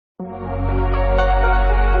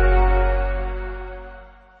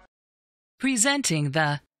Presenting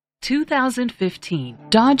the 2015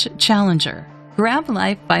 Dodge Challenger. Grab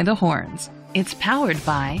life by the horns. It's powered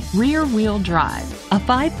by rear-wheel drive, a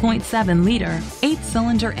 5.7-liter,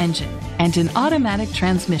 8-cylinder engine, and an automatic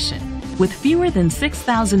transmission. With fewer than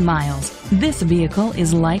 6,000 miles, this vehicle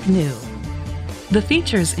is like new. The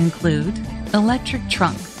features include electric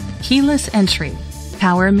trunk, keyless entry,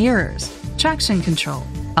 power mirrors, traction control,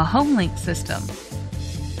 a HomeLink system.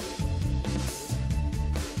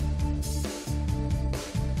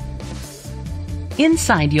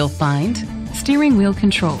 Inside you'll find steering wheel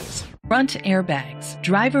controls, front airbags,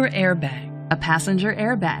 driver airbag, a passenger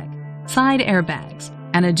airbag, side airbags,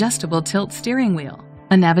 an adjustable tilt steering wheel,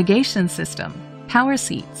 a navigation system, power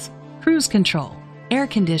seats, cruise control, air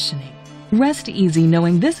conditioning. Rest easy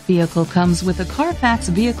knowing this vehicle comes with a Carfax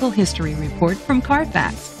Vehicle History Report from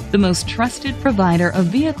Carfax, the most trusted provider of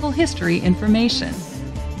vehicle history information.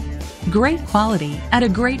 Great quality at a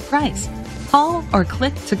great price. Call or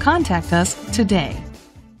click to contact us today.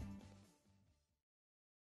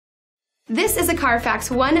 This is a Carfax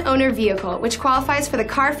one-owner vehicle which qualifies for the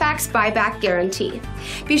Carfax Buyback Guarantee.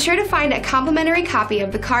 Be sure to find a complimentary copy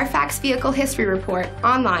of the Carfax Vehicle History Report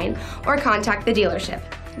online or contact the dealership.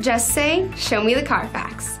 Just say, "Show me the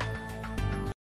Carfax."